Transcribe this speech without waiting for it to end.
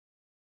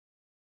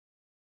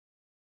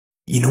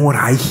You know what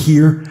I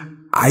hear?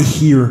 I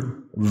hear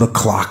the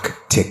clock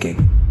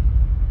ticking.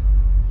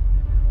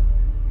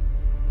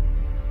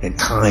 And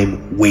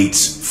time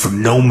waits for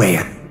no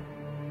man.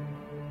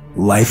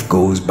 Life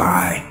goes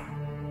by,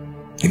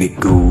 and it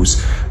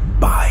goes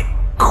by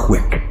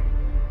quick.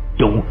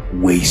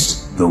 Don't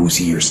waste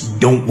those years.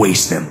 Don't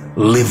waste them.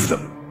 Live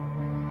them.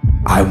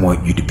 I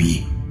want you to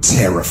be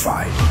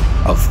terrified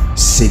of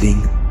sitting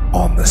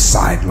on the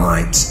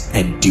sidelines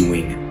and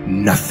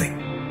doing nothing.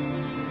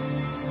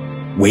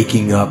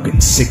 Waking up in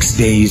 6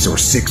 days or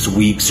 6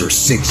 weeks or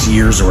 6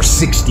 years or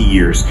 60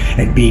 years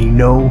and being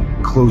no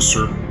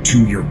closer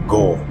to your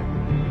goal.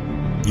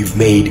 You've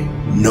made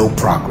no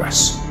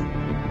progress.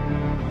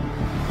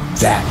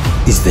 That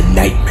is the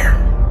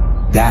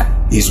nightmare.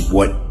 That is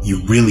what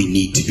you really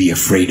need to be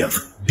afraid of,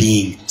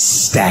 being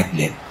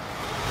stagnant.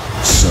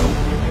 So,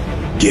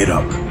 get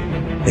up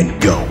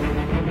and go.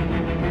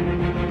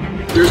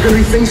 There's going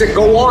to be things that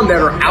go on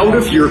that are out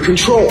of your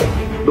control.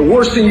 The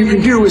worst thing you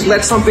can do is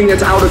let something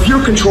that's out of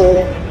your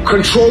control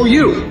control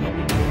you.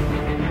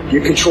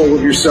 Get control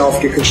of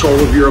yourself, get control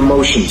of your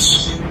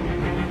emotions.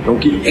 Don't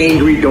get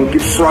angry, don't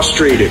get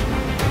frustrated.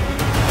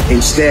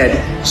 Instead,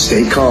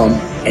 stay calm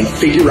and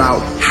figure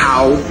out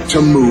how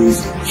to move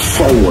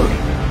forward.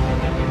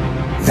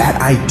 That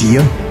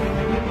idea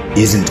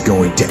isn't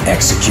going to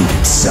execute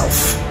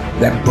itself.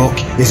 That book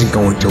isn't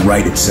going to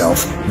write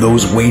itself.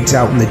 Those weights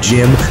out in the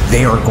gym,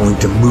 they aren't going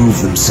to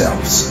move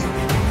themselves.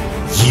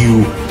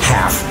 You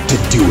have to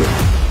do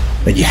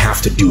it. And you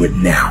have to do it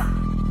now.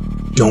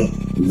 Don't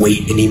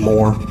wait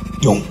anymore.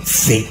 Don't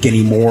think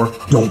anymore.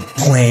 Don't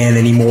plan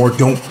anymore.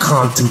 Don't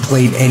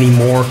contemplate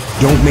anymore.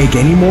 Don't make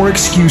any more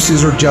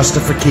excuses or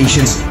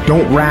justifications.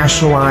 Don't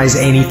rationalize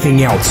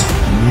anything else.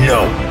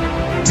 No.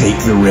 Take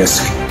the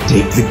risk.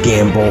 Take the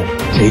gamble.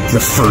 Take the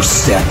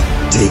first step.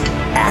 Take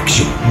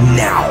action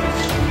now.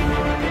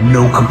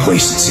 No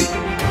complacency.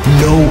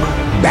 No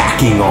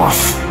backing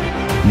off.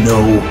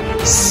 No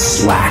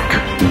slack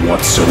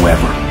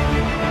whatsoever.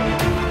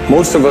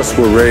 Most of us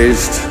were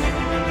raised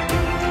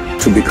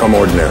to become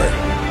ordinary.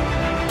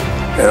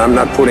 And I'm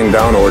not putting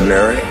down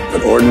ordinary,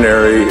 but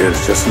ordinary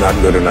is just not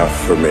good enough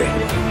for me.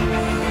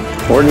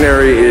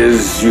 Ordinary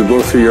is you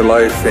go through your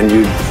life and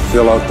you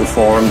fill out the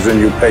forms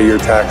and you pay your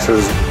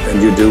taxes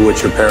and you do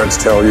what your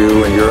parents tell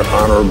you and you're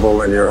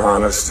honorable and you're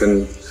honest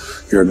and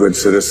you're a good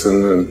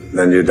citizen and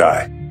then you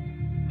die.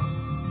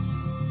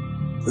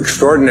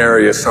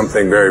 Extraordinary is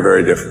something very,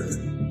 very different.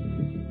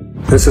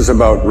 This is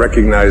about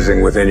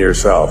recognizing within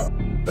yourself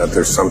that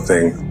there's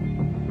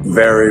something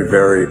very,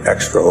 very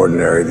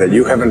extraordinary that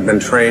you haven't been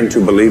trained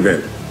to believe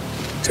in,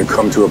 to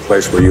come to a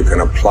place where you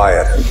can apply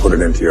it and put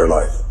it into your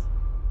life.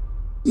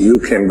 You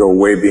can go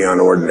way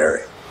beyond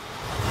ordinary.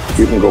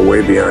 You can go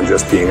way beyond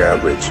just being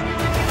average.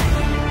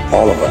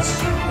 All of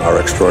us are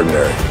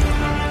extraordinary.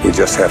 We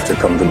just have to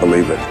come to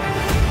believe it.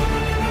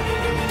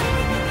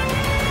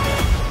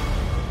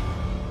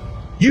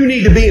 You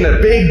need to be in a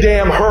big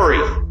damn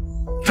hurry.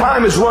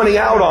 Time is running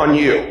out on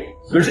you.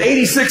 There's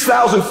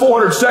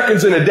 86,400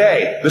 seconds in a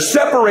day. The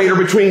separator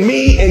between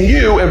me and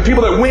you and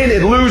people that win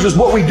and lose is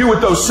what we do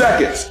with those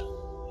seconds.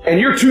 And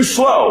you're too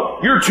slow.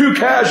 You're too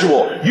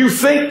casual. You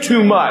think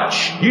too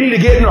much. You need to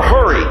get in a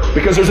hurry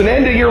because there's an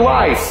end to your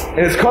life and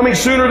it's coming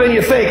sooner than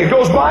you think. It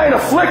goes by in a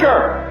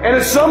flicker and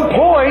at some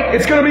point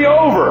it's going to be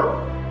over.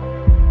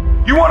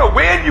 You want to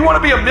win? You want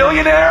to be a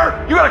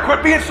millionaire? You got to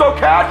quit being so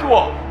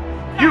casual.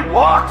 You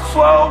walk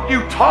slow,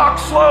 you talk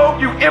slow,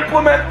 you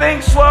implement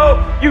things slow,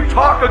 you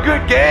talk a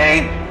good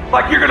game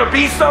like you're gonna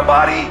be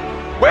somebody.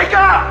 Wake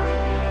up!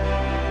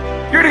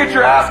 You're gonna get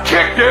your ass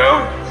kicked,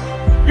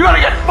 dude. You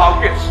gotta get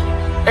focused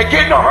and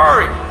get in a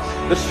hurry.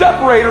 The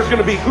separator is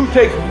gonna be who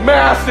takes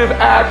massive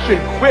action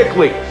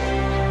quickly.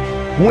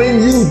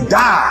 When you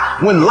die,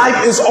 when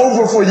life is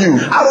over for you,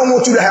 I don't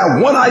want you to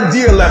have one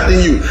idea left in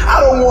you. I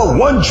don't want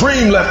one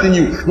dream left in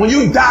you. When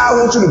you die, I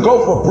want you to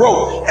go for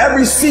broke.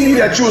 Every CD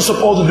that you were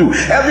supposed to do,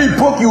 every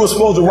book you were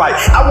supposed to write,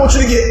 I want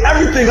you to get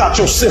everything out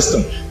your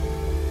system.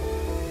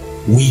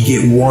 We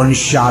get one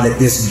shot at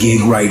this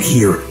gig right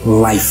here,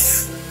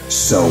 life.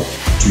 So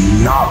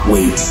do not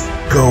wait.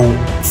 Go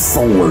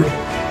forward.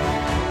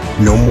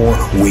 No more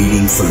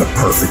waiting for the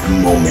perfect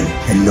moment,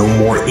 and no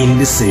more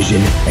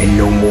indecision, and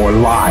no more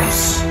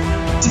lies.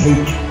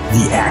 Take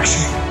the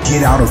action.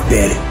 Get out of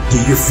bed,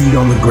 get your feet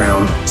on the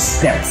ground,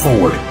 step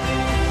forward.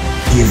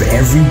 Give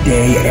every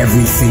day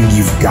everything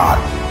you've got.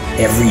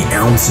 Every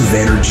ounce of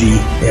energy,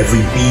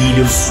 every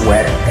bead of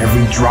sweat,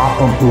 every drop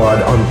of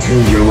blood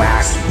until your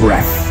last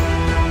breath.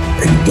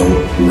 And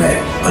don't let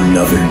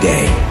another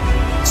day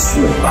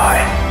slip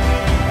by.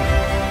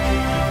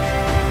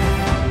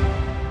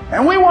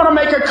 And we want to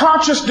make a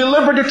conscious,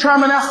 deliberate,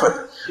 determined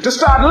effort to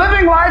start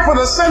living life with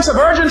a sense of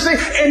urgency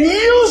and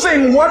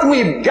using what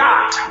we've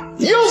got,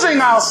 using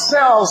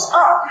ourselves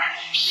up,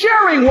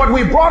 sharing what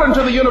we brought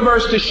into the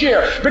universe to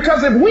share.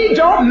 Because if we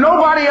don't,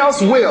 nobody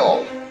else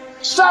will.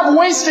 Stop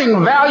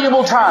wasting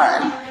valuable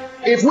time.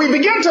 If we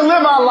begin to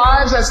live our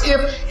lives as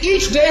if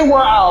each day were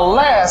our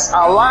last,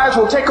 our lives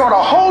will take on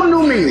a whole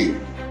new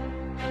meaning.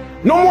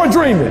 No more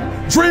dreaming.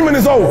 Dreaming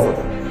is over.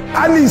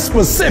 I need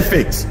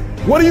specifics.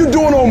 What are you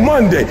doing on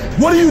Monday?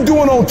 What are you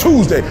doing on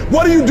Tuesday?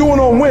 What are you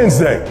doing on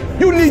Wednesday?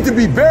 You need to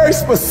be very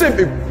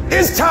specific.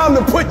 It's time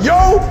to put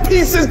your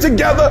pieces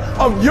together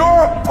of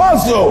your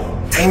puzzle.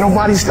 Ain't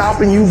nobody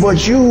stopping you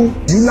but you.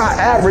 You not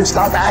average.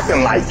 Stop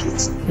acting like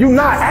it. You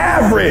not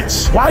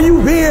average. Why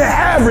you being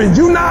average?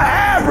 You not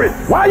average.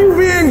 Why you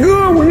being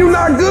good when you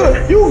not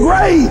good? You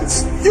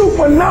great. You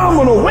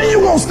phenomenal. When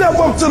you gonna step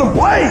up to the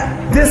plate?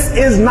 This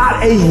is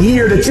not a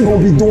year that you're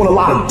gonna be doing a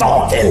lot of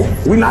talking.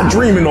 We're not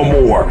dreaming no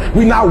more.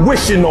 We're not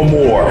wishing no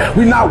more.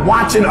 We're not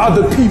watching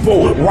other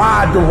people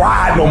ride the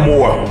ride no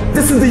more.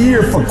 This is the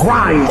year for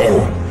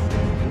grinding.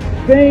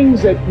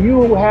 Things that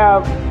you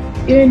have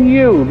in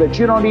you that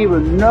you don't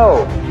even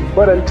know,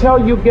 but until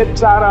you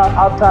get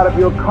outside of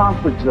your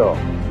comfort zone,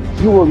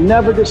 you will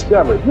never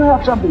discover it. You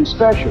have something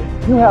special.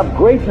 You have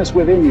greatness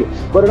within you.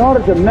 But in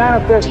order to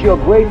manifest your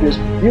greatness,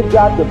 you've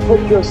got to put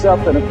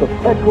yourself in a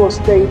perpetual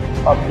state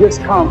of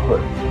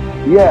discomfort.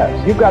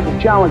 Yes, you've got to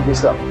challenge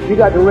yourself. You've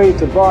got to raise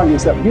the bar on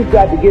yourself. You've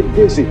got to get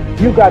busy.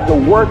 You've got to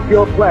work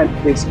your plan.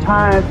 It's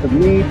time for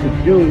me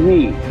to do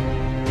me,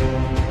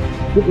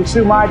 to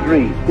pursue my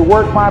dreams, to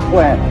work my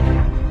plan,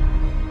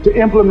 to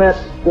implement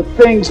the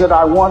things that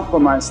I want for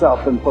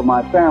myself and for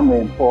my family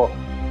and for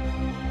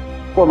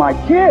my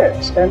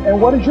kids.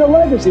 And what is your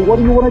legacy? What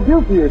do you want to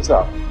do for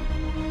yourself?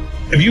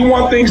 If you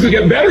want things to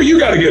get better, you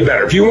got to get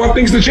better. If you want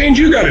things to change,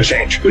 you got to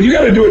change. But you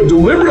got to do it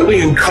deliberately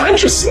and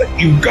consciously.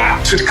 You've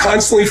got to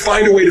constantly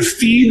find a way to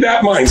feed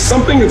that mind,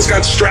 something that's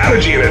got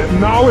strategy in it.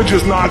 Knowledge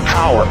is not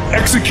power.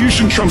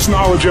 Execution trumps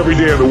knowledge every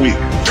day of the week.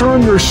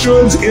 Turn your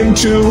shoulds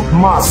into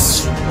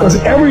musts. Because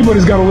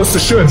everybody's got a list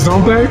of shoulds,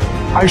 don't they?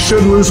 I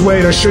should lose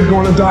weight. I should go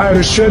on a diet.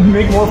 I should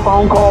make more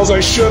phone calls. I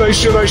should. You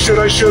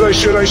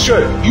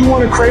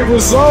want to create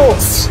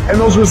results. And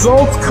those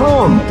results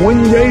come when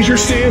you raise your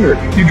standard.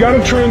 You got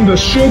to turn the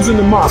shoulds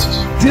into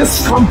musts.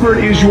 Discomfort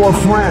is your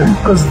friend.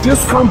 Because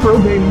discomfort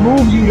may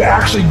move you to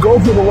actually go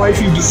for the life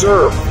you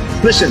deserve.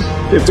 Listen,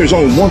 if there's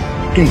only one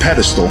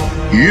pedestal,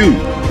 you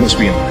must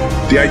be on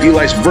it. The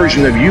idealized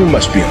version of you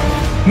must be on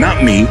it.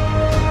 Not me.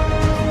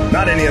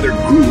 Not any other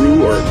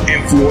guru or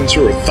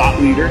influencer or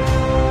thought leader.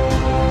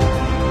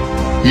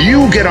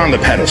 You get on the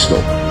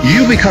pedestal.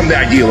 You become the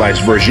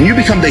idealized version. You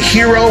become the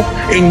hero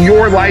in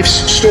your life's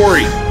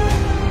story.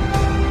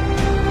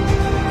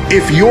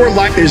 If your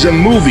life is a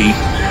movie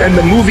and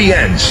the movie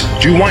ends,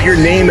 do you want your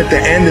name at the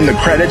end in the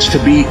credits to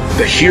be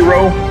the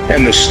hero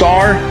and the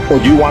star, or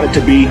do you want it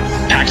to be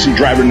taxi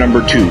driver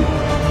number 2?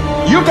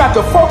 You've got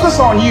to focus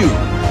on you.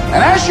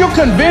 And as you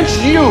convince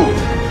you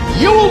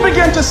will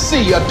begin to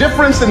see a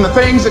difference in the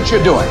things that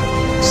you're doing.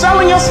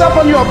 Selling yourself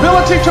on your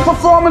ability to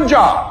perform a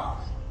job.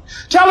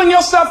 Telling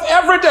yourself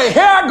every day,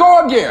 here I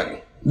go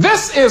again.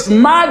 This is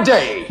my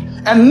day,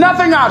 and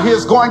nothing out here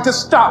is going to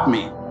stop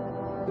me.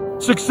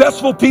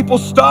 Successful people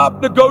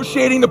stop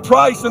negotiating the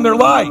price in their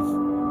life.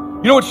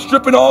 You know what's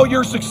stripping all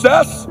your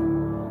success?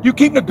 You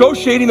keep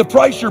negotiating the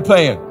price you're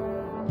paying.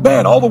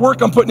 Man, all the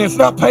work I'm putting in, it's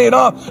not paying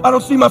off. I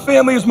don't see my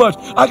family as much.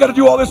 I got to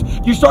do all this.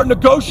 You start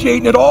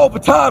negotiating it all the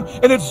time,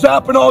 and it's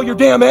zapping all your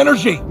damn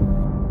energy.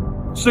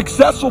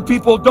 Successful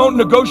people don't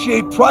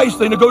negotiate price,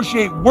 they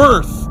negotiate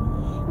worth.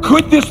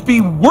 Could this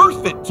be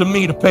worth it to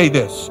me to pay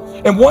this?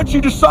 And once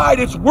you decide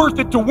it's worth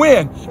it to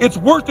win, it's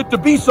worth it to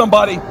be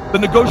somebody, the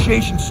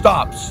negotiation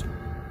stops.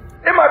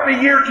 It might be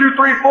year 2,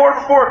 3, 4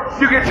 before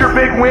you get your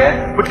big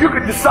win, but you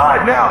could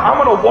decide now,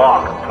 I'm going to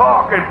walk,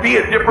 talk, and be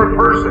a different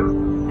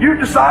person. You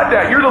decide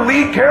that. You're the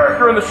lead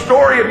character in the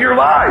story of your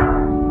life.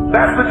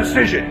 That's the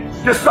decision.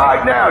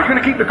 Decide now. You're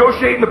going to keep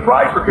negotiating the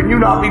price, or can you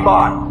not be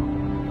bought?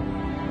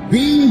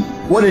 Be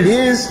what it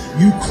is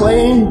you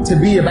claim to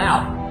be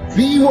about.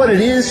 Be what it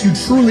is you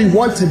truly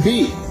want to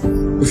be.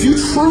 If you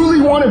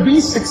truly want to be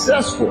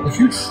successful, if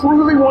you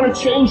truly want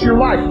to change your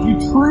life, if you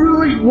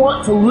truly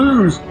want to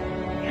lose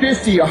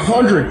 50,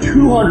 100,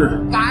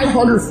 200,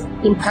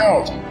 500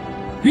 pounds,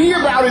 be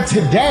about it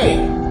today.